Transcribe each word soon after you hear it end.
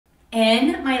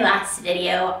In my last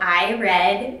video, I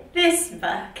read this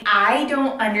book. I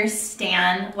don't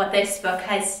understand what this book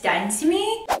has done to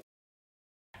me.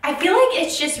 I feel like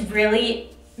it's just really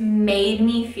made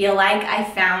me feel like I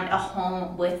found a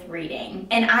home with reading.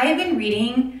 And I have been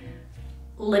reading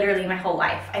literally my whole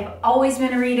life. I've always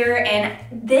been a reader, and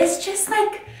this just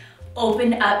like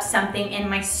opened up something in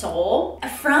my soul.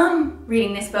 From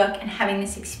reading this book and having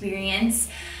this experience,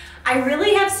 I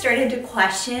really have started to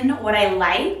question what I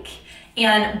like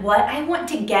and what I want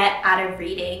to get out of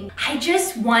reading. I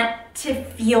just want to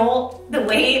feel the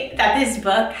way that this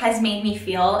book has made me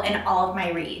feel in all of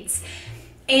my reads.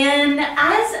 And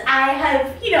as I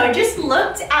have, just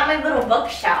looked at my little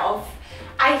bookshelf,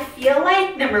 I feel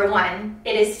like, number one,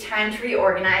 it is time to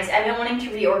reorganize. I've been wanting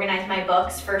to reorganize my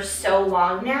books for so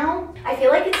long now. I feel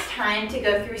like it's time to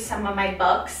go through some of my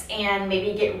books and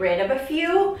maybe get rid of a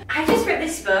few. I just read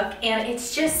this book and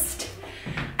it's just,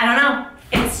 I don't know,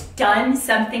 it's done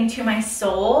something to my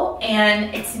soul,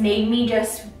 and it's made me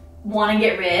just want to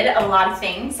get rid of a lot of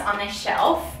things on this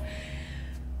shelf.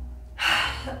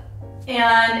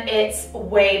 And it's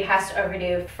way past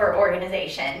overdue for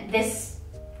organization. This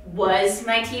was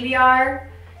my TBR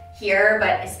here,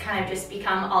 but it's kind of just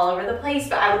become all over the place.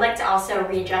 But I would like to also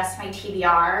readjust my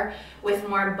TBR with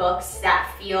more books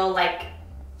that feel like,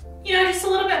 just a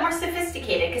little bit more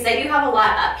sophisticated, because I do have a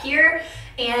lot up here,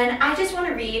 and I just want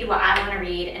to read what I want to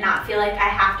read and not feel like I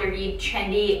have to read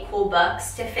trendy, cool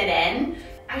books to fit in.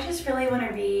 I just really want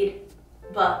to read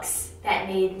books that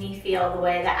made me feel the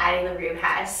way that Addie LaRue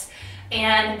has.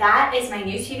 And that is my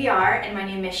new TBR and my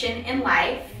new mission in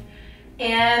life.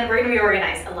 And we're gonna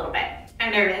reorganize a little bit.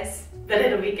 I'm nervous, but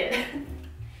it'll be good.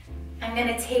 I'm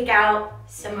gonna take out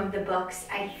some of the books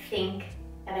I think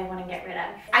that I wanna get rid of.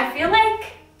 I feel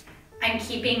like I'm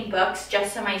keeping books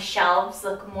just so my shelves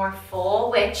look more full,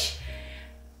 which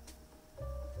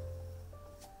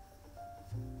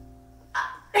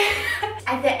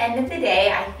at the end of the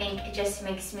day, I think it just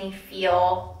makes me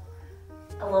feel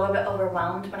a little bit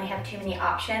overwhelmed when I have too many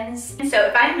options. And so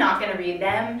if I'm not gonna read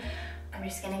them, I'm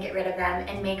just gonna get rid of them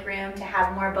and make room to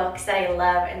have more books that I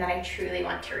love and that I truly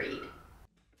want to read.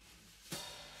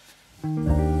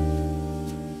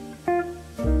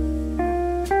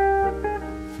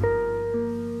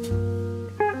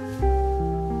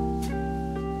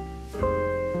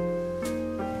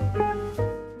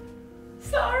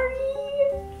 Sorry.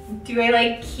 Do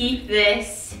I keep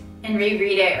this and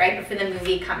reread it right before the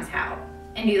movie comes out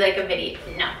and do a video?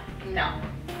 No.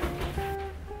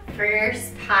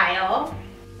 First pile.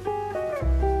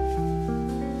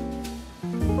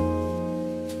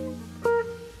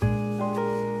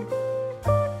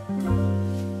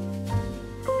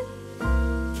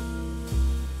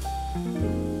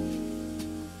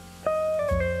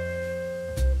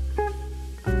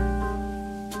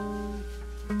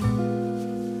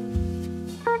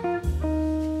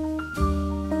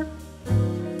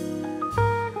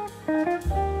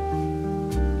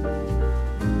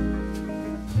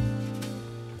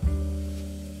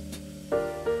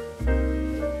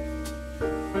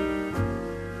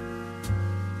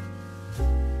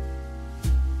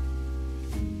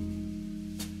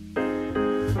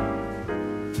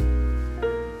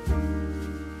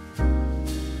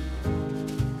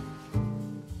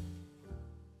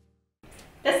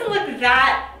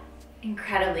 That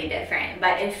incredibly different,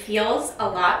 but it feels a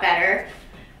lot better.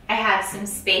 I have some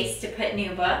space to put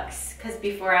new books, because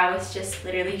before I was just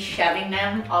literally shoving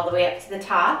them all the way up to the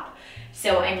top.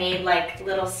 So I made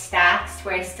little stacks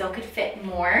where I still could fit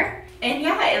more. And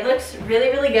yeah, it looks really,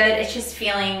 really good. It's just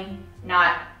feeling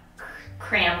not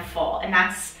cram full, and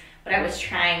that's what I was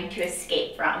trying to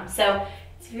escape from. So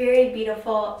it's very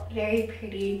beautiful, very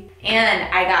pretty. And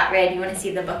I got rid, you wanna see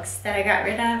the books that I got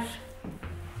rid of?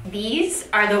 These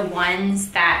are the ones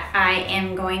that I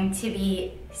am going to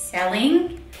be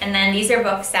selling. And then these are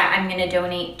books that I'm gonna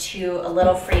donate to a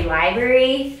little free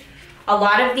library. A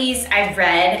lot of these I've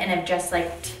read and have just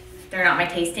they're not my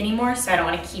taste anymore, so I don't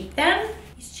wanna keep them.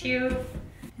 These two,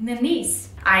 and then these.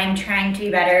 I'm trying to be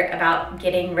better about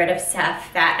getting rid of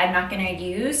stuff that I'm not gonna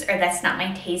use or that's not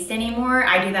my taste anymore.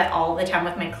 I do that all the time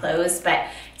with my clothes, but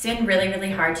it's been really, really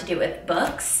hard to do with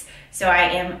books. So I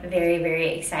am very,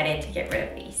 very excited to get rid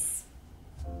of these.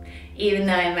 Even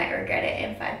though I might regret it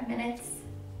in 5 minutes.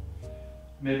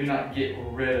 Maybe not get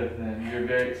rid of them. You're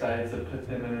very excited to put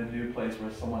them in a new place where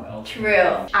someone else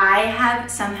True. I have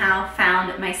somehow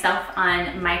found myself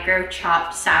on micro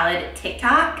chopped salad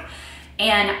TikTok,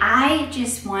 and I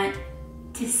just want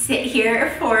to sit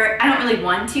here for, I don't really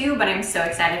want to, but I'm so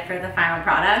excited for the final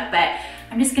product, but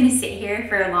I'm just gonna sit here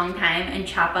for a long time and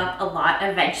chop up a lot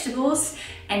of vegetables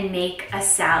and make a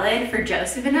salad for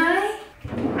Joseph and I.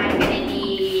 I'm gonna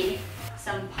need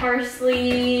some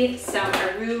parsley, some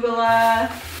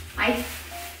arugula, I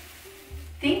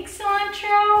think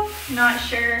cilantro, not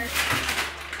sure,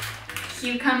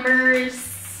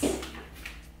 cucumbers,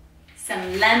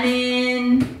 some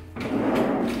lemon.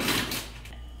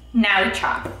 Now to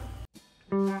chop.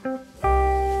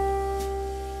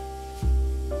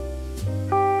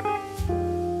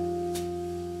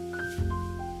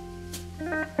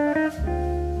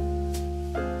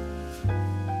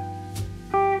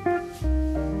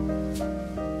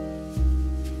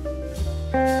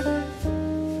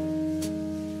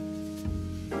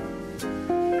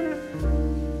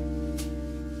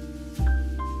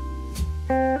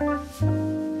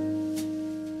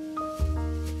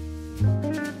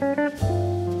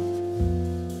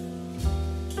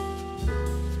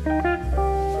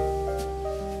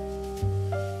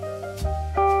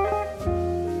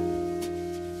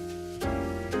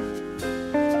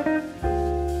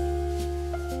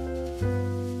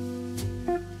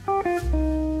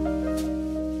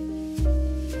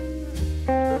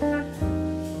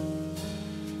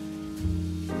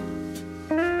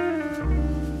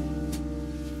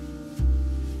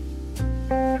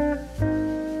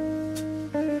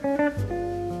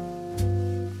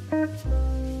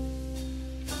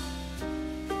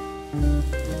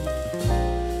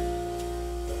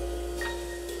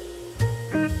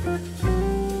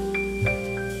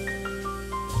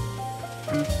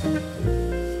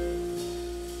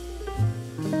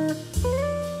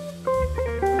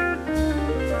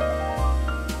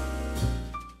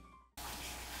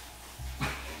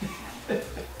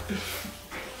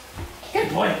 Good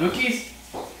boy, Cookies.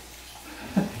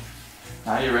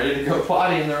 Now you're ready to go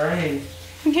potty in the rain.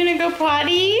 I'm gonna go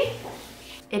potty.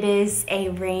 It is a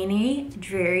rainy,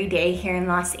 dreary day here in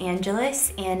Los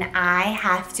Angeles, and I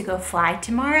have to go fly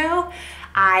tomorrow.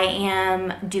 I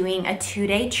am doing a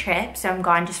 2-day trip, so I'm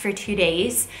gone just for 2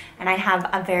 days, and I have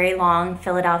a very long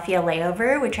Philadelphia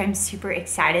layover, which I'm super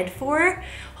excited for.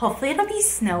 Hopefully it'll be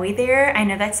snowy there. I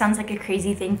know that sounds like a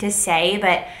crazy thing to say,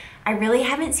 but I really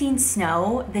haven't seen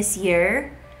snow this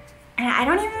year, and I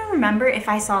don't even remember if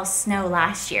I saw snow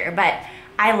last year, but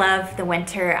I love the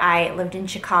winter. I lived in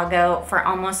Chicago for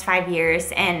almost 5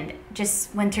 years, and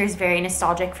just winter is very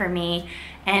nostalgic for me,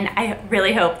 and I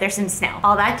really hope there's some snow.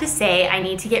 All that to say, I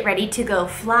need to get ready to go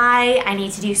fly. I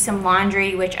need to do some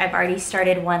laundry, which I've already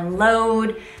started one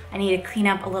load. I need to clean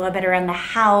up a little bit around the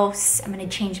house. I'm gonna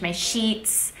change my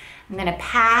sheets. I'm gonna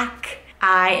pack.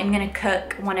 I am gonna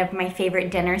cook one of my favorite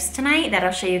dinners tonight that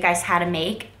I'll show you guys how to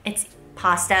make. It's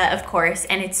pasta, of course,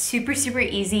 and it's super, super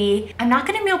easy. I'm not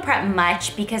gonna meal prep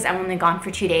much because I'm only gone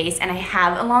for 2 days and I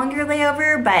have a longer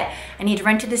layover, but I need to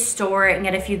run to the store and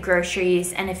get a few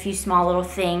groceries and a few small little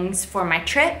things for my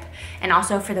trip and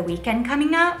also for the weekend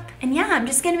coming up. And yeah, I'm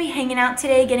just gonna be hanging out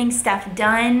today, getting stuff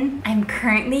done. I'm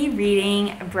currently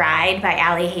reading Bride by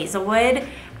Ali Hazelwood.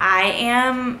 I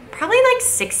am probably like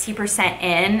 60%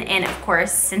 in, and of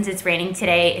course, since it's raining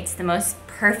today, it's the most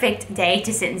perfect day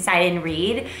to sit inside and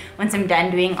read once I'm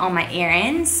done doing all my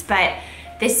errands. But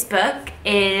this book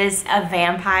is a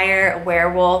vampire,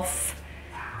 werewolf,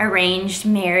 arranged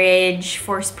marriage,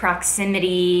 forced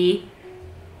proximity.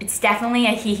 It's definitely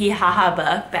a hee hee ha ha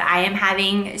book, but I am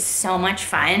having so much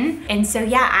fun. And so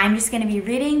yeah, I'm just gonna be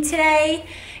reading today,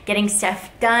 getting stuff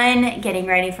done, getting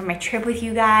ready for my trip with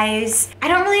you guys. I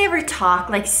don't really ever talk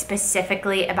like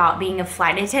specifically about being a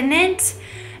flight attendant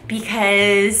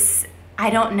because I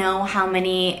don't know how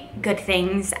many good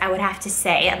things I would have to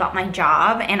say about my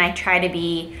job, and I try to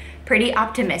be pretty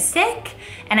optimistic,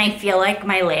 and I feel like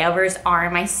my layovers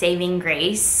are my saving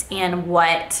grace and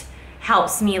what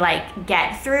helps me like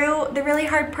get through the really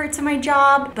hard parts of my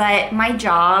job. But my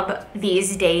job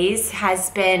these days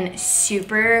has been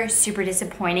super, super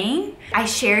disappointing. I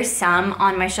share some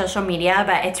on my social media,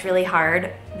 but it's really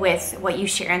hard with what you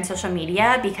share on social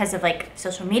media because of like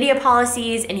social media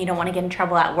policies and you don't want to get in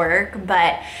trouble at work.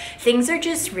 But things are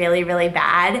just really, really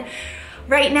bad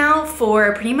right now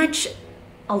for pretty much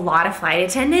a lot of flight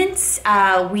attendants.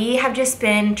 We have just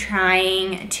been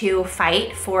trying to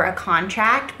fight for a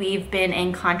contract. We've been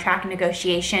in contract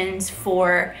negotiations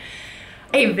for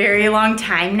a very long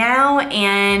time now,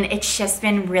 and it's just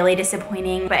been really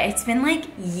disappointing. But it's been like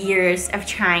years of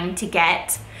trying to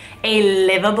get a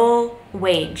livable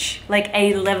wage, like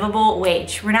a livable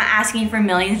wage. We're not asking for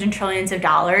millions and trillions of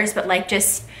dollars, but like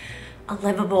just a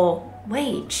livable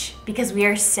wage because we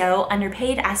are so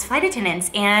underpaid as flight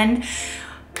attendants. And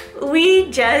We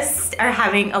just are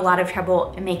having a lot of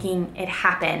trouble making it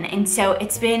happen. And so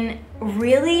it's been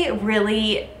really,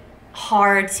 really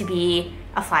hard to be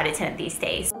a flight attendant these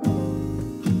days.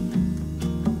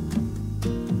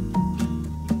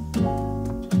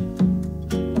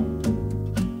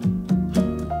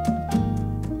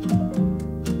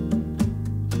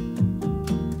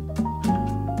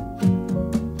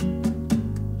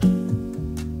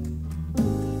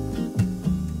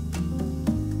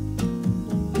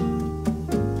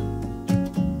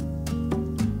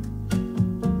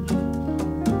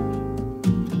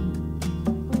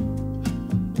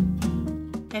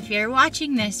 If you're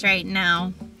watching this right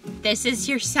now, this is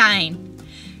your sign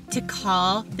to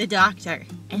call the doctor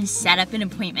and set up an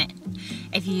appointment.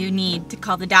 If you need to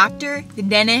call the doctor, the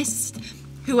dentist,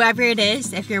 whoever it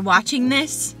is, if you're watching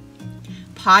this,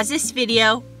 pause this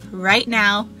video right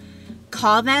now,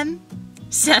 call them,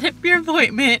 set up your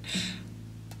appointment,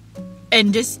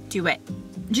 and just do it.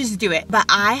 Just do it. But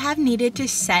I have needed to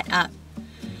set up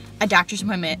a doctor's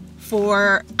appointment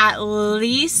for at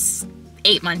least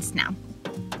 8 months now.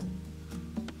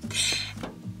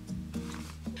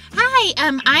 Hi,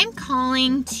 I'm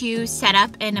calling to set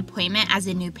up an appointment as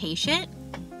a new patient.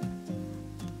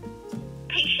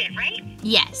 Patient, right?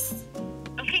 Yes.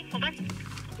 Okay, hold on.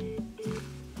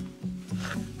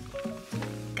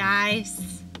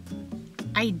 Guys,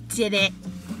 I did it.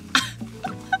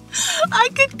 I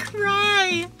could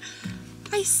cry.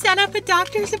 I set up a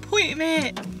doctor's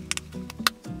appointment.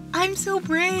 I'm so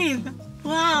brave.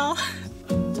 Wow.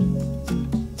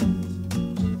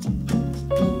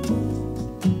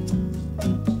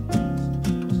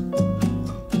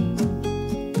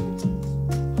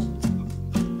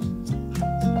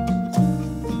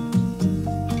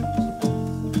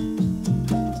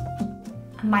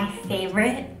 My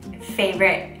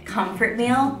favorite comfort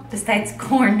meal, besides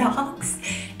corn dogs,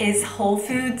 is Whole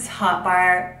Foods hot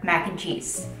bar mac and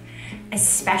cheese.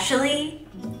 Especially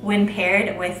when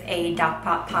paired with a Doc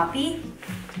Pot Poppy.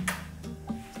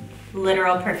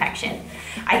 Literal perfection.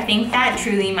 I think that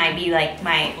truly might be like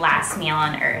my last meal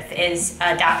on earth is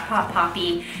a Doc Pot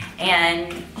Poppy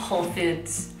and Whole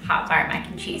Foods hot bar mac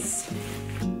and cheese.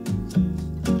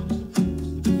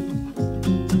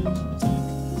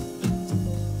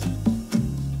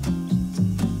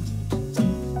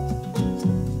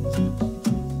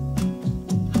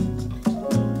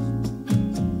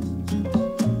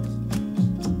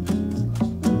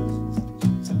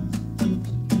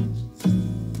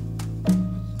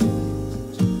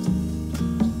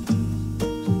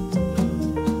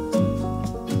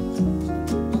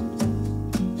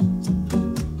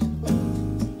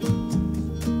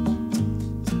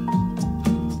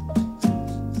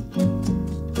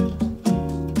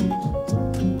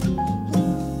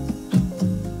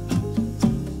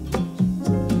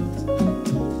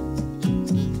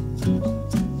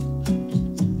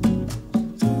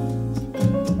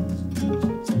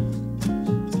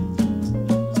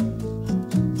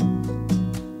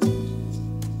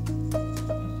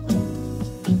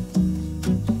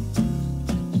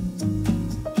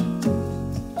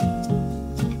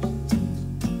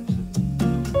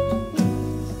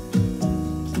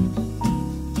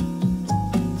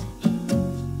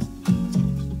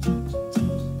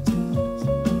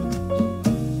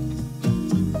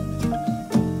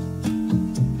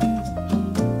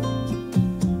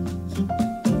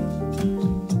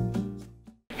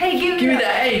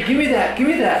 Give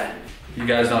me that. You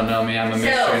guys don't know me, I'm a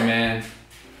mystery man.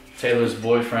 Taylor's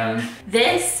boyfriend.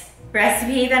 This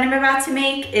recipe that I'm about to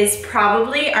make is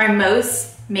probably our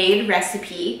most made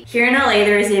recipe. Here in LA,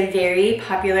 there is a very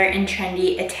popular and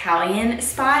trendy Italian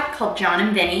spot called John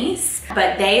and Vinny's,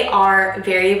 but they are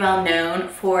very well known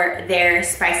for their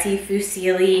spicy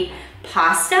fusilli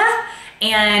pasta.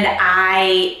 And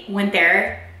I went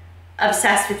there,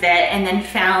 obsessed with it, and then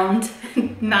found,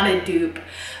 not a dupe,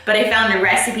 but I found a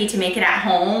recipe to make it at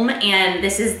home, and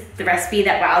this is the recipe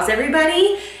that wows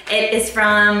everybody. It is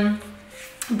from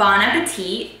Bon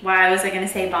Appetit. Why was I gonna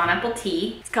say Bon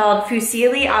Appetit? It's called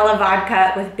fusilli alla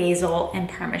vodka with basil and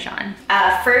Parmesan.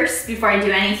 First, before I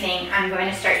do anything, I'm going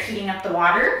to start heating up the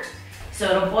water so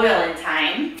it'll boil in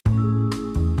time.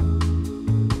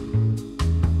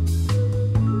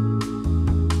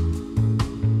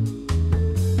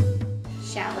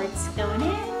 Shallots going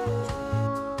in.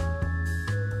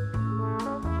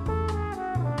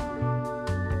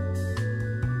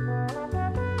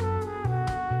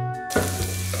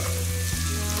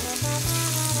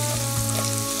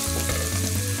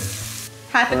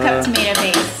 Half a cup tomato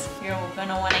paste. You're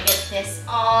gonna wanna get this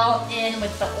all in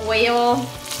with the oil.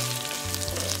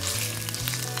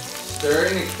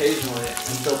 Stirring occasionally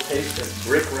until paste is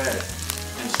brick red.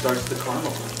 and starts the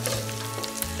caramel.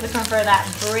 Looking for that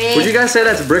brick. Would you guys say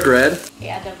that's brick red?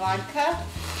 Yeah, the vodka.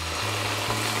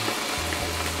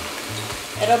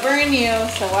 It'll burn you,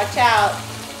 so watch out.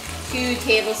 2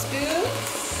 tablespoons.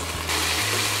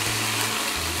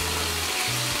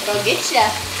 It'll get ya.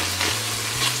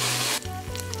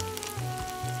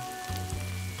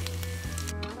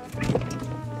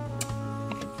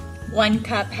 One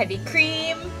cup heavy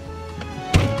cream.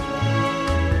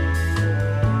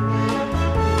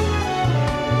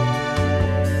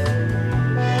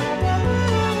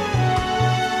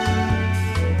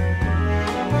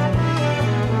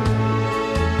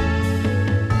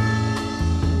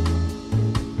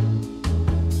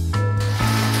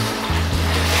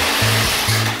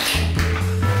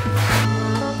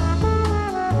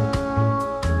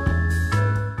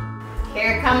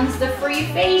 Here comes the free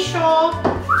facial.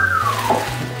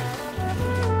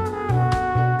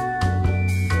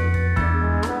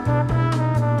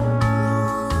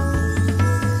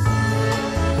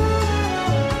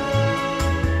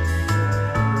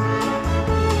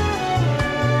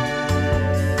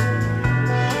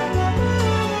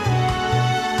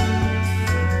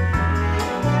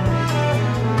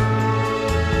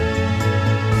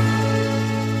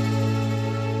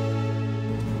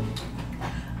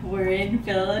 We're in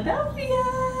Philadelphia.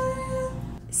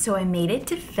 So I made it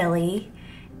to Philly.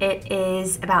 It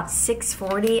is about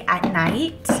 6:40 at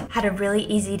night. Had a really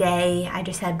easy day. I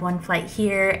just had one flight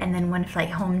here and then one flight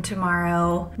home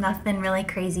tomorrow. Nothing really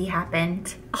crazy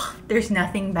happened. Oh, there's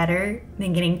nothing better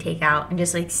than getting takeout and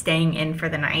just like staying in for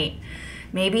the night.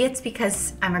 Maybe it's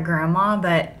because I'm a grandma,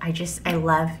 but I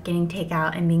love getting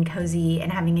takeout and being cozy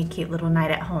and having a cute little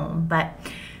night at home. But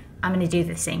I'm gonna do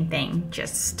the same thing,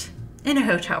 just in a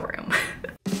hotel room.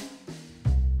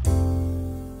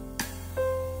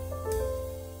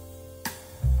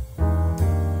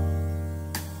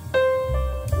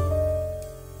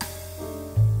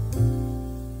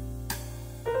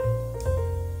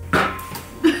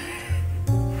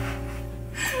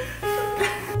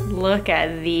 Look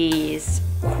at these.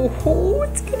 Oh,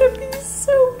 it's gonna be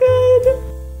so good.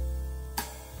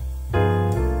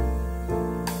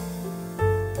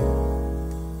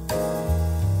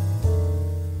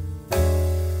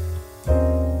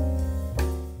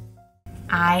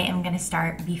 I am gonna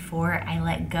start before I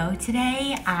let go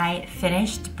today. I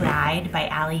finished Bride by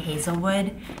Ali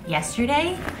Hazelwood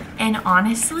yesterday, and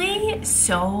honestly,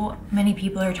 so many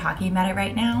people are talking about it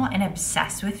right now and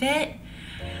obsessed with it.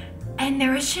 And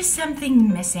there was just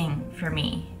something missing for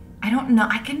me. I don't know,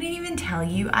 I couldn't even tell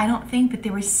you, I don't think, but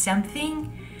there was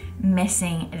something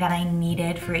missing that I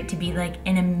needed for it to be like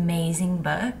an amazing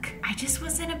book. I just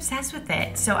wasn't obsessed with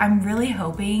it. So I'm really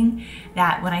hoping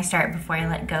that when I start Before I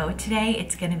Let Go today,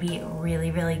 it's gonna be really,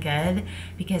 really good,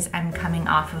 because I'm coming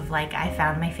off of like, I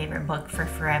found my favorite book for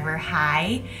forever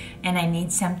high, and I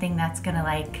need something that's gonna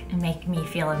like make me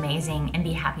feel amazing and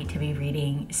be happy to be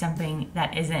reading something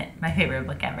that isn't my favorite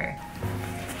book ever.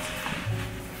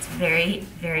 It's very,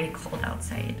 very cold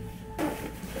outside.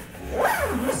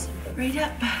 Oops, right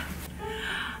up.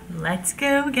 Let's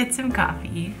go get some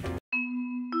coffee.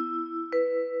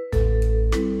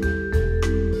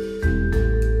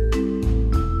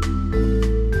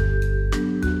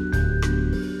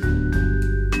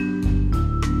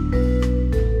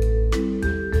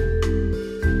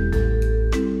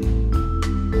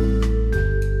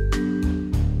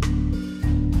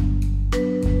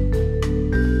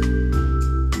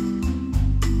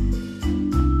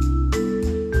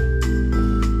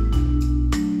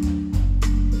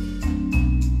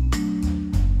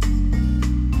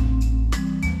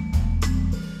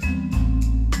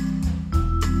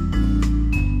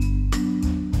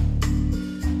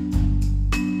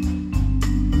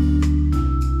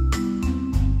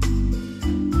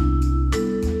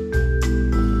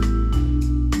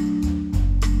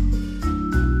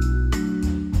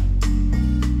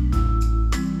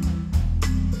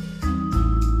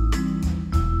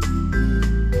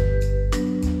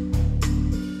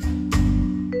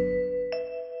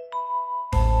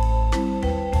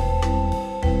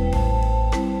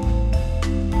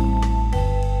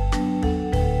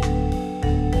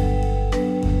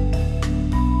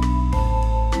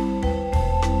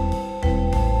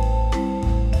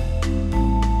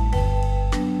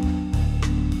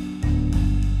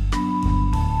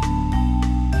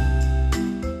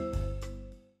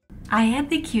 I had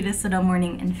the cutest little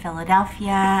morning in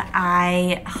Philadelphia.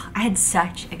 I had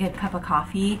such a good cup of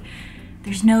coffee.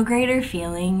 There's no greater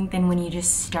feeling than when you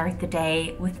just start the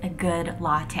day with a good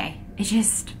latte.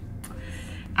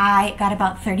 I got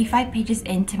about 35 pages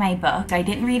into my book. I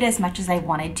didn't read as much as I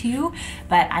wanted to,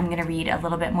 but I'm gonna read a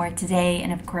little bit more today.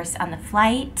 And of course, on the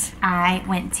flight, I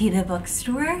went to the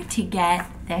bookstore to get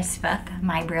this book,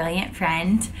 My Brilliant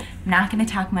Friend. I'm not gonna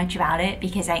talk much about it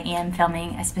because I am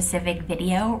filming a specific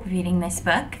video reading this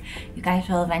book. You guys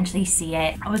will eventually see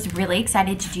it. I was really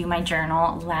excited to do my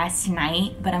journal last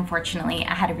night, but unfortunately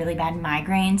I had a really bad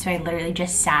migraine, so I literally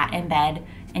just sat in bed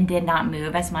and did not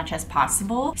move as much as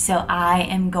possible. So I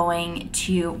am going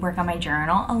to work on my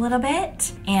journal a little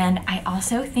bit. And I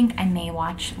also think I may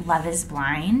watch Love is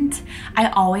Blind. I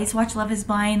always watch Love is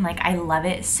Blind. Like, I love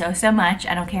it so much.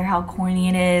 I don't care how corny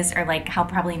it is or like how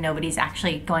probably nobody's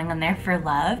actually going on there for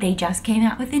love. They just came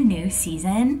out with a new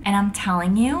season. And I'm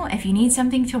telling you, if you need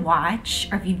something to watch,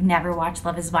 or if you've never watched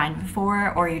Love is Blind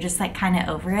before, or you're just like kind of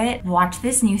over it, watch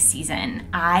this new season.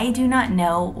 I do not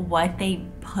know what they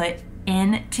put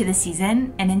into the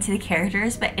season and into the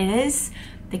characters, but it is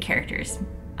the characters.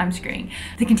 I'm screwing.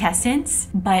 The contestants,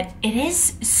 but it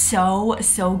is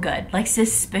so good. Like,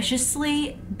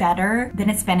 suspiciously better than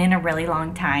it's been in a really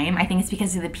long time. I think it's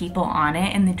because of the people on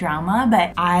it and the drama,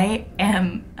 but I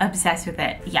am obsessed with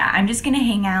it. Yeah, I'm just gonna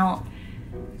hang out,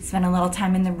 spend a little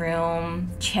time in the room,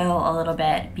 chill a little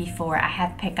bit before I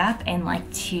have pickup in like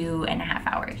 2.5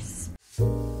 hours.